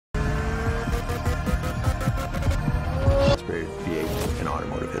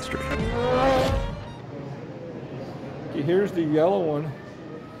here's the yellow one.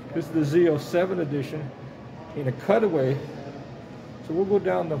 This is the Z07 edition in a cutaway. So we'll go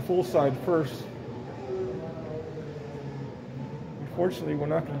down the full side first. Unfortunately, we're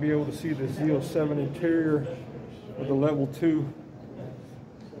not going to be able to see the Z07 interior of the level 2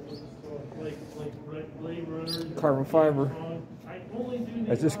 carbon fiber,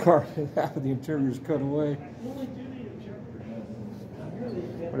 as this car, half of the interior is cut away.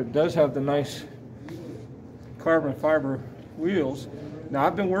 But it does have the nice carbon fiber wheels. Now,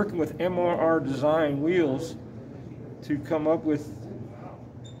 I've been working with MRR Design wheels to come up with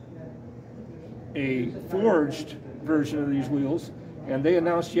a forged version of these wheels, and they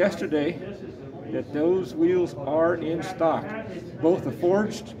announced yesterday that those wheels are in stock, both the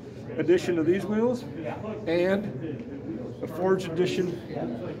forged edition of these wheels and a forged edition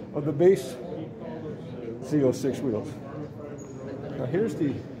of the base Z06 wheels. Now here's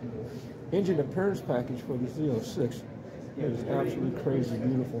the engine appearance package for the Z06. It is absolutely crazy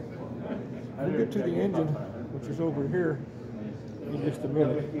beautiful. We'll get to the engine, which is over here, in just a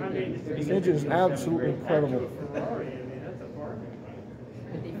minute. This engine is absolutely incredible.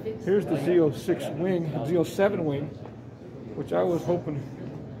 Here's the Z06 wing, Z07 wing, which I was hoping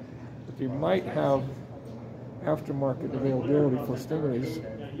that they might have aftermarket availability for Stingrays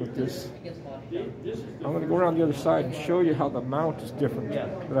with this. I'm going to go around the other side and show you how the mount is different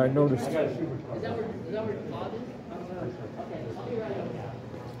that I noticed.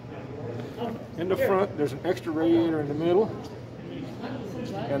 In the front, there's an extra radiator in the middle,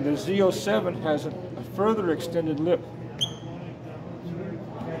 and the Z07 has a further extended lip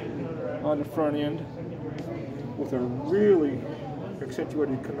on the front end with a really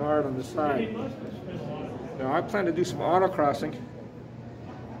accentuated canard on the side. Now, I plan to do some autocrossing,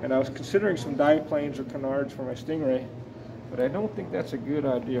 and I was considering some dive planes or canards for my Stingray, but I don't think that's a good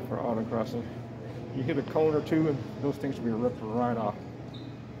idea for autocrossing. You hit a cone or two and those things will be ripped right off.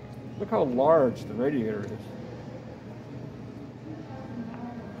 Look how large the radiator is.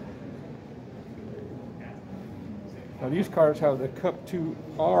 Now these cars have the Cup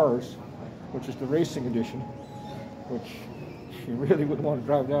 2Rs, which is the racing edition, which you really wouldn't want to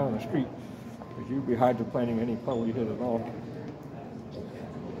drive down on the street because you'd be hydroplaning any puddle you hit at all.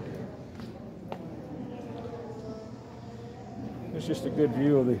 It's just a good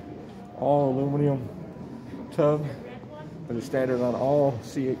view of the all aluminum tub that is standard on all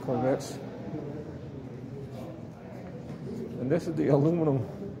C8 Corvettes. And this is the aluminum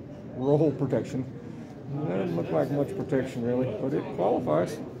roll protection. It doesn't look like much protection really, but it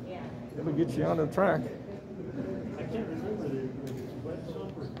qualifies. It'll get you on the track. I can't remember the wet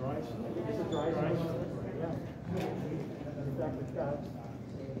sump or dry sump. It's a dry sump.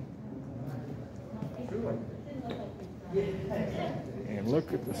 And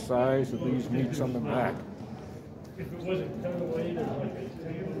look at the size of these meats on the back. If it wasn't cut away, there's like a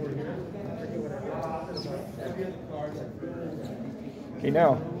table over here. Okay,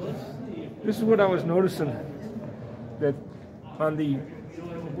 now, this is what I was noticing, that on the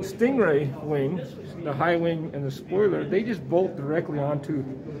Stingray wing, the high wing and the spoiler, they just bolt directly onto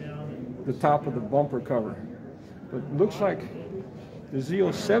the top of the bumper cover. But it looks like the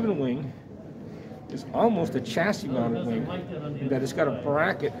Z07 wing is almost a chassis mounted wing, in that it's got a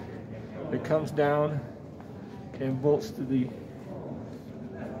bracket that comes down and bolts to the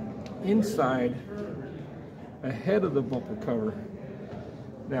inside ahead of the bumper cover.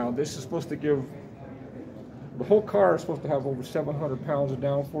 Now this is supposed to give, the whole car is supposed to have over 700 pounds of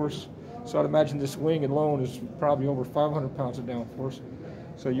downforce, so I'd imagine this wing alone is probably over 500 pounds of downforce.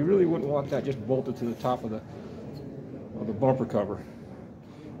 So you really wouldn't want that just bolted to the top of the bumper cover.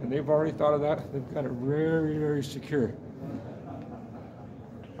 And they've already thought of that. They've got it very, very secure.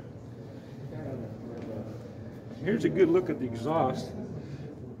 Here's a good look at the exhaust.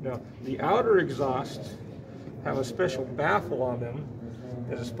 Now, the outer exhausts have a special baffle on them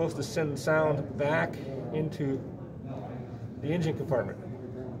that is supposed to send sound back into the engine compartment,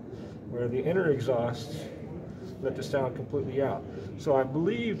 where the inner exhausts let the sound completely out. So I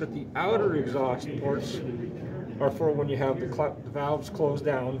believe that the outer exhaust ports are for when you have the valves closed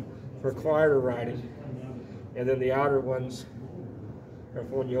down for quieter riding, and then the outer ones are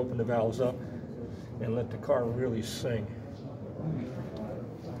for when you open the valves up and let the car really sing.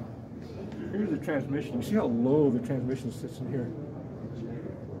 Here's the transmission. You see how low the transmission sits in here.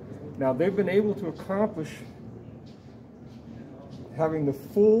 Now they've been able to accomplish having the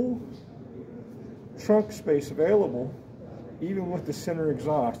full trunk space available even with the center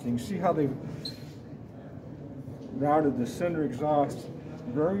exhaust. You can see how they've routed the center exhaust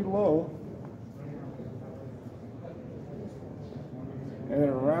very low and then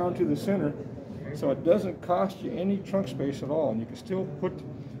around to the center, So it doesn't cost you any trunk space at all, and you can still put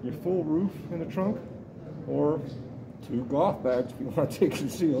your full roof in the trunk, or 2 golf bags if you want to take your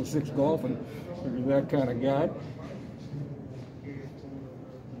Z06 golfing, if you're that kind of guy.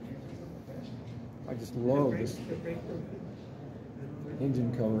 I just love this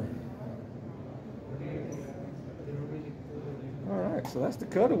engine cover. All right, so that's the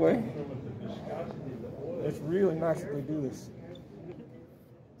Cutaway. It's really nice that they do this.